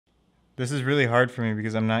This is really hard for me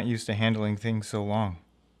because I'm not used to handling things so long.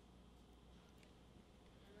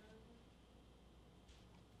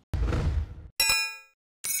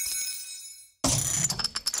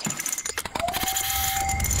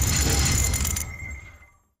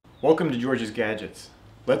 Welcome to George's Gadgets.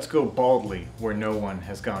 Let's go baldly where no one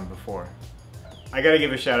has gone before. I gotta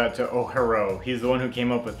give a shout out to O'Haro. He's the one who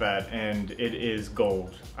came up with that, and it is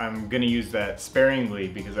gold. I'm gonna use that sparingly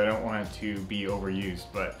because I don't want it to be overused,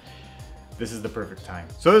 but this is the perfect time.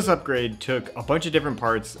 So this upgrade took a bunch of different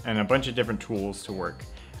parts and a bunch of different tools to work.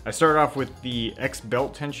 I started off with the X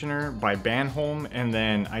belt tensioner by Banholm, and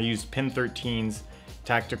then I used Pin 13's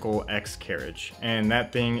Tactical X Carriage, and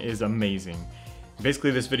that thing is amazing. Basically,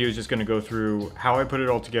 this video is just going to go through how I put it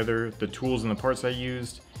all together, the tools and the parts I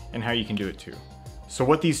used, and how you can do it too. So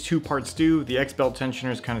what these two parts do, the X belt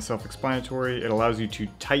tensioner is kind of self-explanatory. It allows you to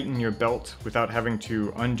tighten your belt without having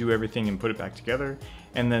to undo everything and put it back together.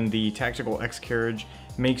 And then the Tactical X Carriage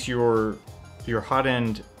makes your hot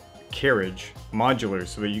end carriage modular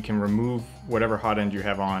so that you can remove whatever hot end you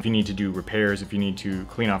have on if you need to do repairs, if you need to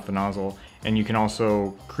clean off the nozzle, and you can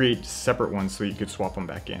also create separate ones so you could swap them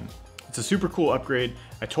back in. It's a super cool upgrade.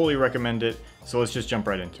 I totally recommend it. So let's just jump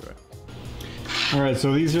right into it. All right,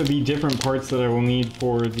 so these are the different parts that I will need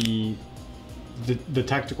for the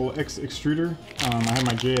Tactical X extruder. I have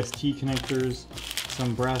my Jst Connectors,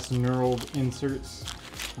 some brass knurled inserts,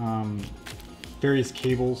 various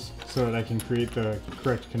cables so that I can create the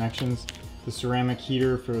correct connections, the ceramic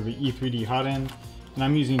heater for the E3d Hotend, and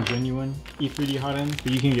I'm using genuine E3d Hotend,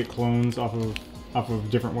 but you can get clones off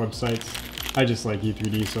of different websites. I just like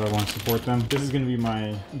E3d, so I want to support them. This is going to be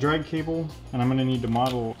my drag cable, and I'm going to need to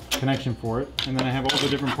model connection for it. And then I have all the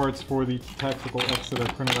different parts for the Tactical X that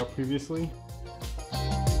I printed out previously.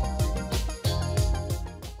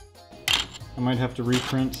 I might have to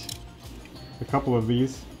reprint a couple of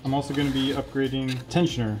these. I'm also going to be upgrading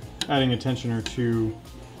tensioner, adding a tensioner to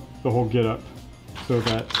the whole getup so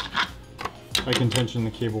that I can tension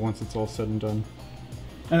the cable once it's all said and done.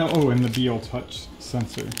 And oh, and the BL Touch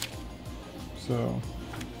sensor. So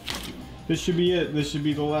this should be it. This should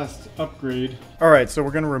be the last upgrade. All right, so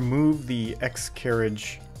we're gonna remove the X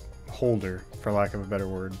carriage holder, for lack of a better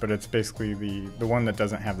word, but it's basically the one that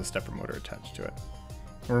doesn't have the stepper motor attached to it.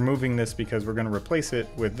 We're removing this because we're gonna replace it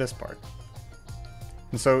with this part.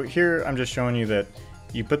 And so here I'm just showing you that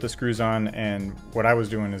you put the screws on, and what I was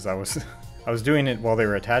doing is I was doing it while they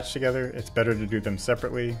were attached together. It's better to do them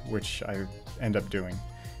separately, which I end up doing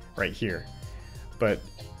right here. But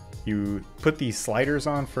you put these sliders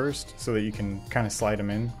on first so that you can kind of slide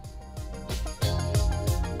them in.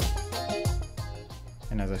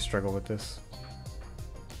 And as I struggle with this.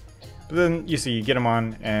 But then you see, you get them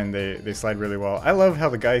on and they slide really well. I love how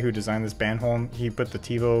the guy who designed this Banholm, he put the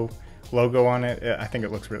Tevo logo on it. I think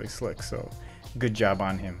it looks really slick, so good job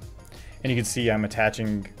on him. And you can see I'm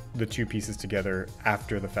attaching the two pieces together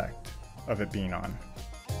after the fact of it being on.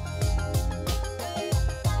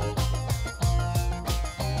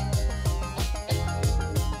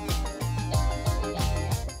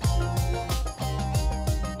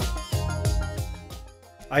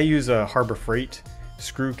 I use a Harbor Freight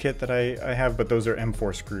screw kit that I have, but those are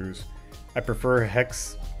M4 screws. I prefer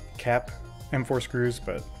hex cap M4 screws,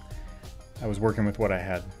 but I was working with what I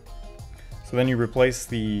had. So then you replace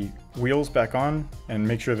the wheels back on and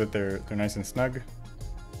make sure that they're nice and snug.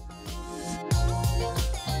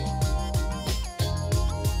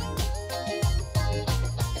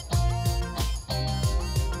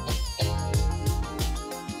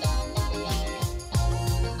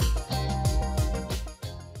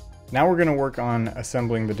 Now we're going to work on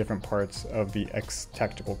assembling the different parts of the X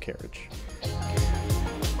Tactical Carriage.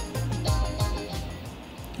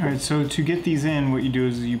 Alright, so to get these in, what you do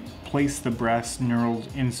is you place the brass knurled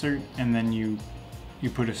insert, and then you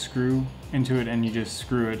put a screw into it and you just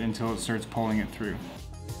screw it until it starts pulling it through.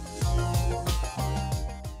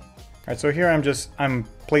 Alright, so here I'm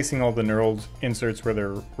placing all the knurled inserts where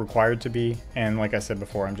they're required to be, and like I said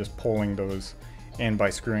before, I'm just pulling those in by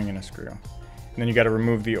screwing in a screw. And then you got to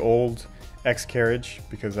remove the old X carriage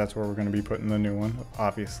because that's where we're going to be putting the new one,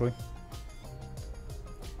 obviously.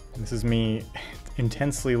 And this is me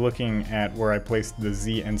intensely looking at where I placed the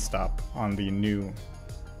Z end stop on the new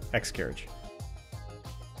X carriage.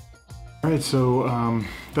 Alright, so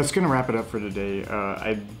that's going to wrap it up for today.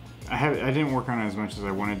 I didn't work on it as much as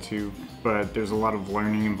I wanted to, but there's a lot of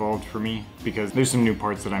learning involved for me because there's some new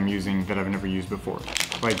parts that I'm using that I've never used before,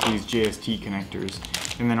 like these Jst Connectors.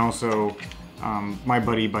 And then also my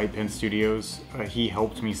buddy Byte Pen Studios, he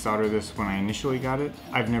helped me solder this when I initially got it.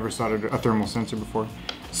 I've never soldered a thermal sensor before,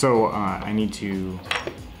 so I need to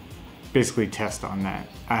basically test on that.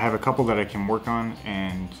 I have a couple that I can work on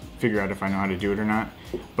and figure out if I know how to do it or not,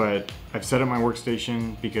 but I've set up my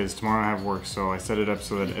workstation because tomorrow I have work, so I set it up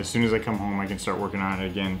so that as soon as I come home I can start working on it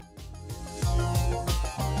again.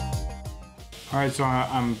 Alright, so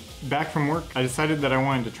I'm back from work. I decided that I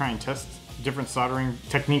wanted to try and test different soldering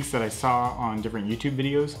techniques that I saw on different YouTube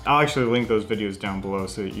videos. I'll actually link those videos down below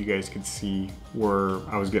so that you guys could see where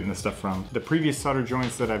I was getting this stuff from. The previous solder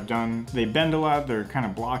joints that I've done, they bend a lot, they're kind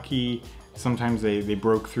of blocky. Sometimes they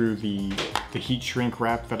broke through the heat shrink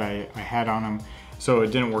wrap that I had on them, so it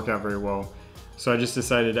didn't work out very well. So I just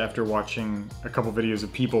decided after watching a couple videos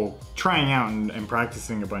of people trying out and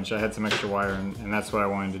practicing a bunch, I had some extra wire and that's what I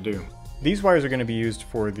wanted to do. These wires are going to be used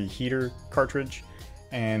for the heater cartridge,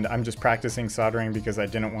 and I'm just practicing soldering because I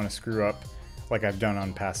didn't want to screw up like I've done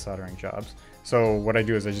on past soldering jobs. So what I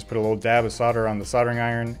do is I just put a little dab of solder on the soldering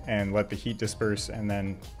iron and let the heat disperse and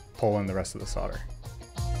then pull in the rest of the solder.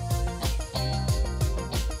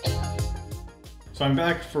 So I'm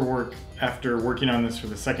back for work after working on this for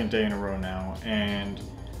the second day in a row now, and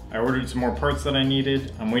I ordered some more parts that I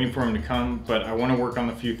needed. I'm waiting for them to come, but I want to work on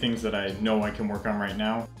the few things that I know I can work on right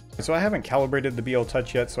now. So I haven't calibrated the BL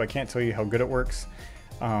Touch yet, so I can't tell you how good it works.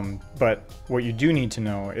 But what you do need to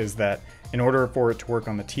know is that in order for it to work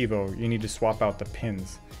on the Tevo, you need to swap out the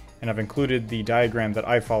pins. And I've included the diagram that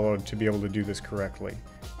I followed to be able to do this correctly.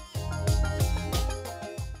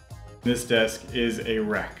 This desk is a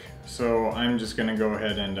wreck, so I'm just gonna go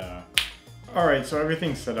ahead and Alright, so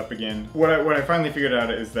everything's set up again. What I finally figured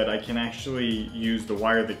out is that I can actually use the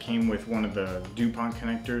wire that came with one of the DuPont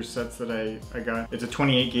connectors sets that I got. It's a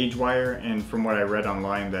 28 gauge wire, and from what I read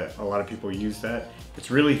online that a lot of people use that.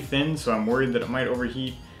 It's really thin, so I'm worried that it might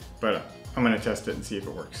overheat, but I'm gonna test it and see if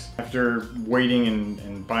it works. After waiting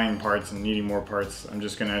and buying parts and needing more parts, I'm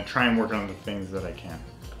just gonna try and work on the things that I can.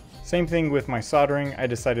 Same thing with my soldering. I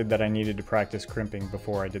decided that I needed to practice crimping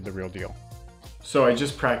before I did the real deal. So I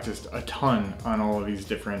just practiced a ton on all of these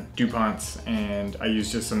different DuPonts, and I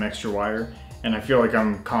used just some extra wire, and I feel like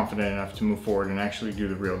I'm confident enough to move forward and actually do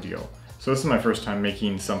the real deal. So this is my first time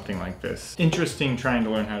making something like this. Interesting trying to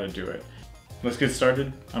learn how to do it. Let's get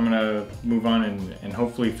started. I'm gonna move on and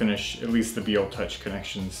hopefully finish at least the BL Touch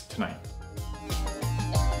connections tonight.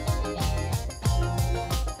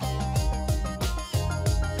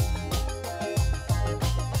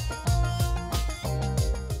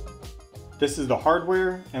 This is the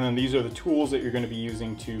hardware, and then these are the tools that you're going to be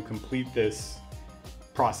using to complete this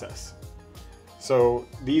process. So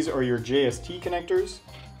these are your JST connectors,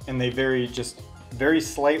 and they vary just very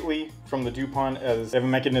slightly from the DuPont, as they have a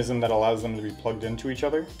mechanism that allows them to be plugged into each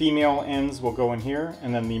other. Female ends will go in here,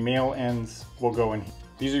 and then the male ends will go in here.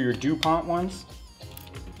 These are your DuPont ones,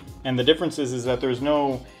 and the difference is that there's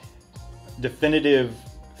no definitive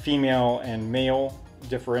female and male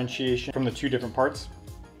differentiation from the two different parts.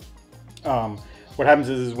 What happens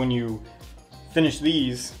is when you finish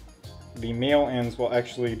these, the male ends will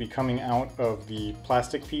actually be coming out of the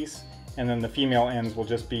plastic piece, and then the female ends will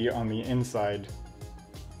just be on the inside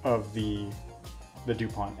of the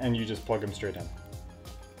DuPont, and you just plug them straight in.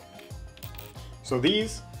 So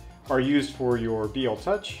these are used for your BL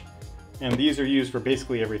Touch, and these are used for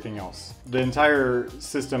basically everything else. The entire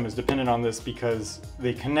system is dependent on this because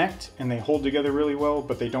they connect and they hold together really well,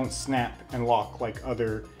 but they don't snap and lock like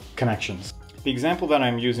other connections. The example that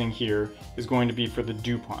I'm using here is going to be for the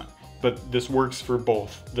DuPont, but this works for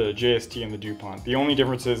both the JST and the DuPont. The only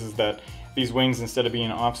difference is that these wings, instead of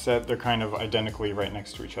being offset, they're kind of identically right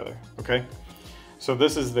next to each other, okay? So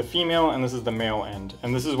this is the female and this is the male end,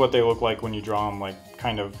 and this is what they look like when you draw them like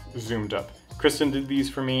kind of zoomed up. Kristen did these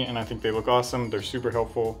for me, and I think they look awesome. They're super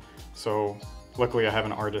helpful, so luckily I have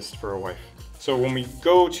an artist for a wife. So when we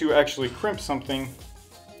go to actually crimp something,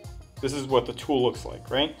 this is what the tool looks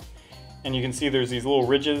like, right? And you can see there's these little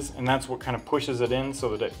ridges, and that's what kind of pushes it in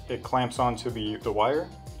so that it clamps onto the wire.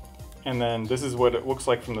 And then this is what it looks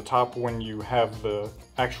like from the top when you have the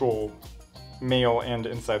actual male end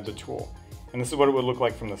inside the tool. And this is what it would look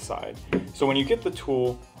like from the side. So when you get the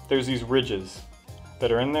tool, there's these ridges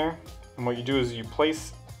that are in there. And what you do is you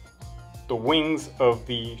place the wings of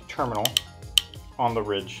the terminal on the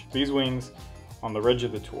ridge. These wings on the ridge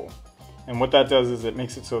of the tool. And what that does is it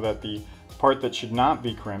makes it so that the part that should not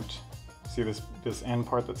be crimped, see this end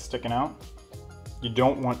part that's sticking out? You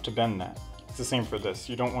don't want to bend that. It's the same for this.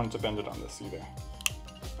 You don't want to bend it on this either.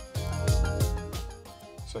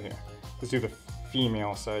 So here, let's do the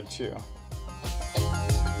female side too.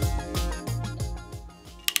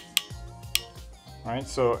 Alright,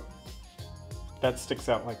 so that sticks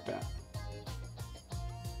out like that.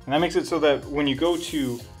 And that makes it so that when you go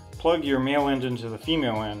to plug your male end into the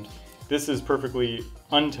female end, This is perfectly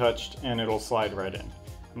untouched and it'll slide right in.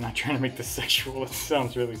 I'm not trying to make this sexual, it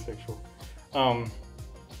sounds really sexual.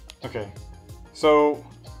 Okay, so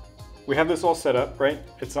we have this all set up, right?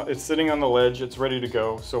 It's sitting on the ledge, it's ready to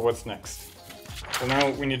go, so what's next? So now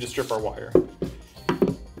we need to strip our wire.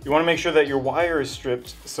 You want to make sure that your wire is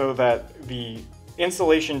stripped so that the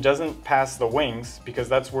insulation doesn't pass the wings, because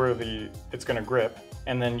that's where it's going to grip.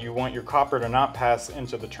 And then you want your copper to not pass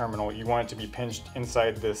into the terminal. You want it to be pinched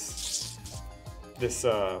inside this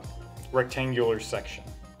rectangular section,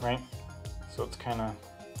 right? So it's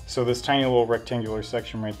so this tiny little rectangular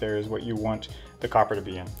section right there is what you want the copper to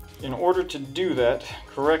be in. In order to do that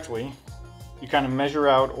correctly, you kind of measure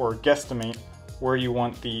out or guesstimate where you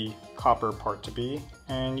want the copper part to be,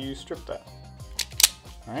 and you strip that.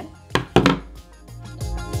 All right.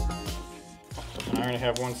 And I already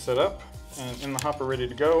have one set up and in the hopper ready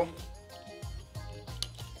to go.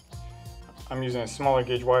 I'm using a smaller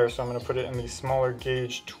gauge wire, so I'm going to put it in the smaller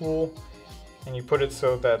gauge tool, and you put it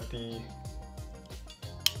so that the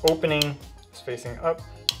opening is facing up.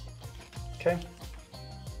 Okay.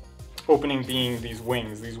 Opening being these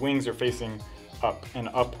wings. These wings are facing up, and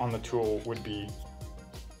up on the tool would be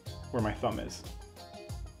where my thumb is.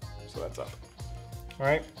 So that's up. All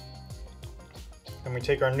right. Then we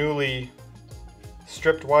take our newly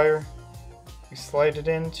stripped wire, we slide it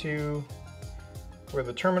into where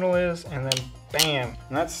the terminal is, and then bam.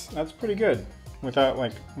 And that's pretty good without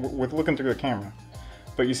with looking through the camera.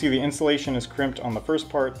 But you see the insulation is crimped on the first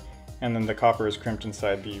part, and then the copper is crimped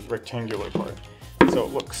inside the rectangular part. So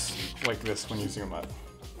it looks like this when you zoom up.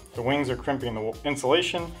 The wings are crimping the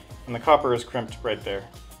insulation, and the copper is crimped right there.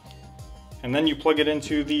 And then you plug it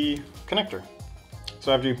into the connector.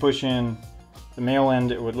 So after you push in the male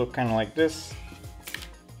end, it would look kind of like this.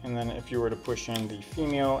 And then if you were to push in the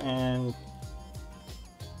female end,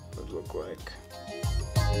 it would look like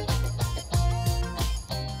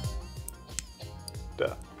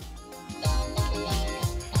that.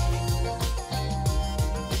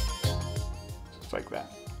 Just like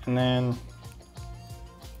that. And then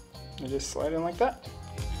you just slide in like that.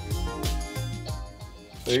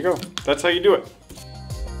 There you go. That's how you do it.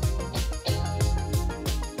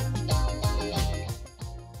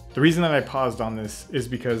 The reason that I paused on this is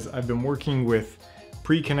because I've been working with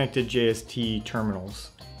pre-connected JST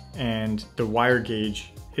terminals, and the wire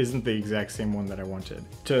gauge isn't the exact same one that I wanted.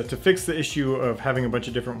 To fix the issue of having a bunch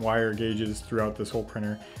of different wire gauges throughout this whole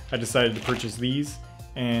printer, I decided to purchase these,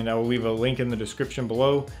 and I will leave a link in the description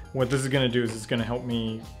below. What this is going to do is it's going to help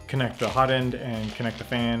me connect the hot end and connect the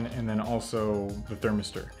fan, and then also the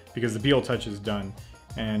thermistor, because the BL Touch is done.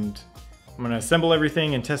 And I'm going to assemble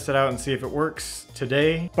everything and test it out and see if it works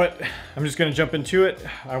today. But I'm just going to jump into it.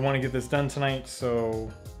 I want to get this done tonight, so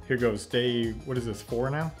here goes. Day, what is this, 4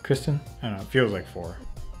 now? Kristen? I don't know, it feels like 4.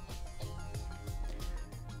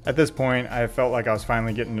 At this point, I felt like I was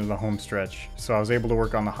finally getting into the home stretch, so I was able to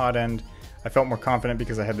work on the hot end. I felt more confident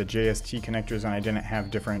because I had the Jst connectors and I didn't have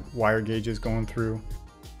different wire gauges going through.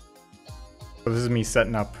 So this is me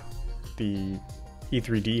setting up the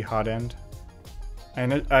E3d Hotend.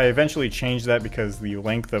 And I eventually changed that because the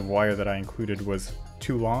length of wire that I included was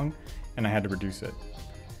too long and I had to reduce it.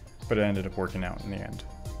 But it ended up working out in the end.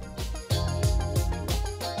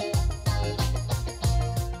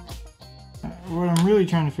 What I'm really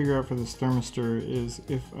trying to figure out for this thermistor is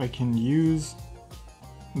if I can use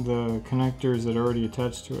the connectors that are already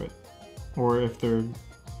attached to it, or if they're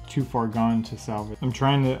too far gone to salvage.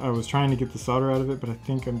 I was trying to get the solder out of it, but I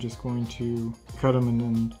think I'm just going to cut them and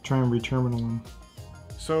then try and re-terminal them.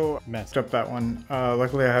 So messed up that one.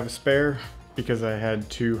 Luckily I have a spare because I had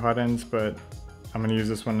 2 hot ends, but I'm gonna use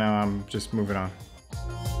this one now. I'm just moving on.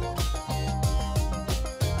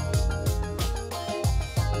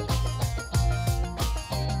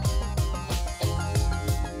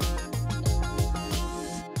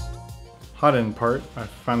 Hot end part, I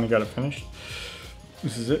finally got it finished.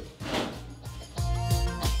 This is it.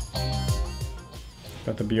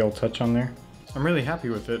 Got the BL Touch on there. I'm really happy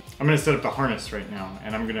with it. I'm gonna set up the harness right now,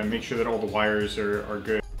 and I'm gonna make sure that all the wires are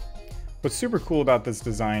good. What's super cool about this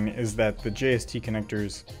design is that the Jst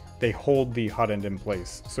connectors, they hold the hot end in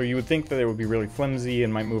place. So you would think that it would be really flimsy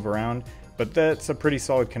and might move around, but that's a pretty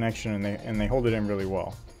solid connection, and they hold it in really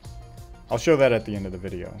well. I'll show that at the end of the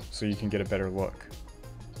video, so you can get a better look.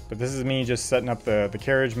 But this is me just setting up the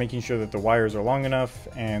carriage, making sure that the wires are long enough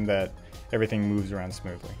and that everything moves around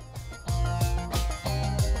smoothly.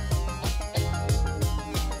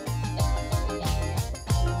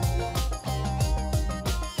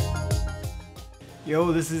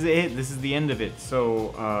 Yo, this is it. This is the end of it.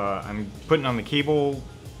 So I'm putting on the cable.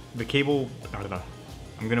 I'm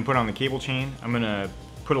gonna put on the cable chain. I'm gonna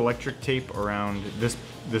put electric tape around this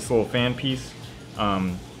little fan piece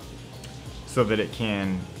so that it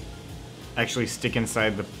can actually stick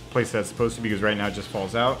inside the place that's supposed to, because right now it just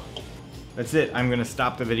falls out. That's it. I'm gonna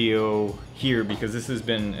stop the video here because this has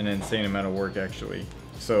been an insane amount of work actually.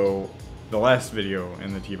 So the last video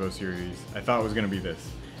in the Tevo series, I thought was gonna be this,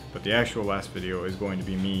 but the actual last video is going to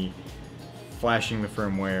be me flashing the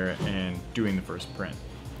firmware and doing the first print.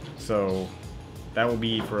 So that will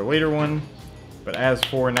be for a later one, but as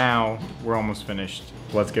for now, we're almost finished.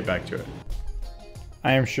 Let's get back to it.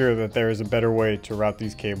 I am sure that there is a better way to route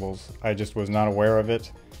these cables. I just was not aware of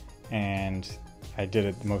it, and I did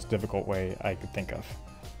it the most difficult way I could think of.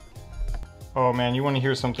 Oh man, you want to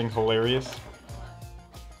hear something hilarious?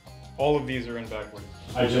 All of these are in backwards.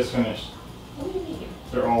 I just finished. What do you mean?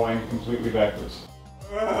 They're all in completely backwards.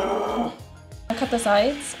 Cut the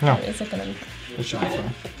sides? No. Or is it gonna be? It should be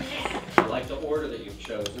fine. I like the order that you've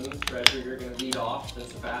chosen. Treasure, you're going to lead off, then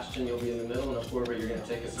Sebastian, you'll be in the middle, and Apoorva, you're going to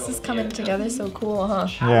take us This is coming together so cool, huh?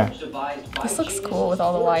 Yeah. This looks cool with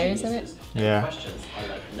all the wires in it. Yeah.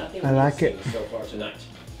 I like it. So far tonight.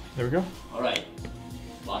 There we go. All right.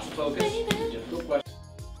 Lots of focus. Difficult questions.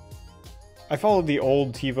 I followed the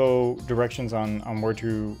old Tevo directions on where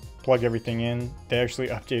to plug everything in. They actually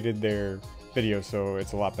updated their video, so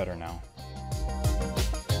it's a lot better now.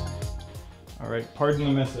 Alright, pardon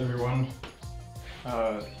the mess everyone.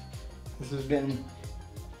 This has been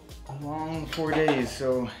a long 4 days,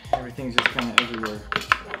 so everything's just kind of everywhere.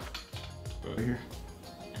 Over here.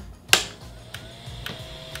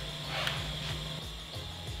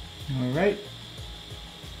 Alright.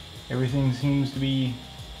 Everything seems to be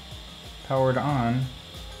powered on.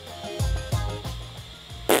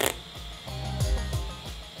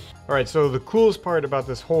 Alright, so the coolest part about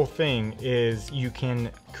this whole thing is you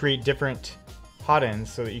can create different hot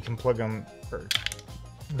ends so that you can plug them,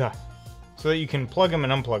 so that you can plug them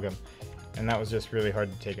and unplug them. And that was just really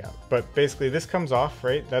hard to take out. But basically this comes off,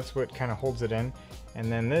 right? That's what kind of holds it in.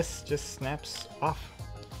 And then this just snaps off.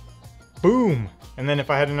 Boom! And then if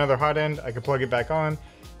I had another hot end, I could plug it back on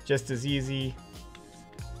just as easy,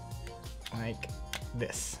 like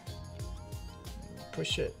this.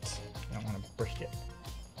 Push it. I don't want to break it.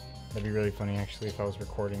 That'd be really funny actually if I was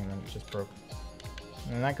recording and then it just broke.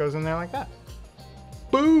 And then that goes in there like that.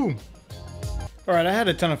 Boom! Alright, I had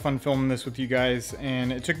a ton of fun filming this with you guys,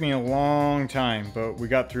 and it took me a long time, but we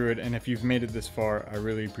got through it, and if you've made it this far, I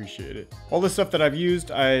really appreciate it. All the stuff that I've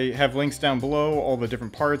used, I have links down below, all the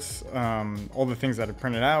different parts, all the things that I've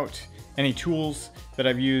printed out. Any tools that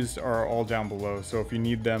I've used are all down below, so if you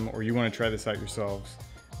need them or you want to try this out yourselves,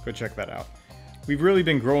 go check that out. We've really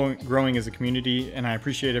been growing as a community, and I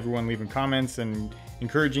appreciate everyone leaving comments and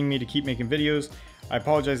encouraging me to keep making videos. I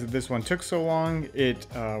apologize that this one took so long. It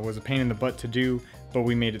was a pain in the butt to do, but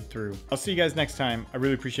we made it through. I'll see you guys next time. I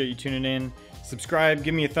really appreciate you tuning in. Subscribe,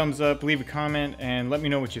 give me a thumbs up, leave a comment, and let me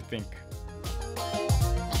know what you think.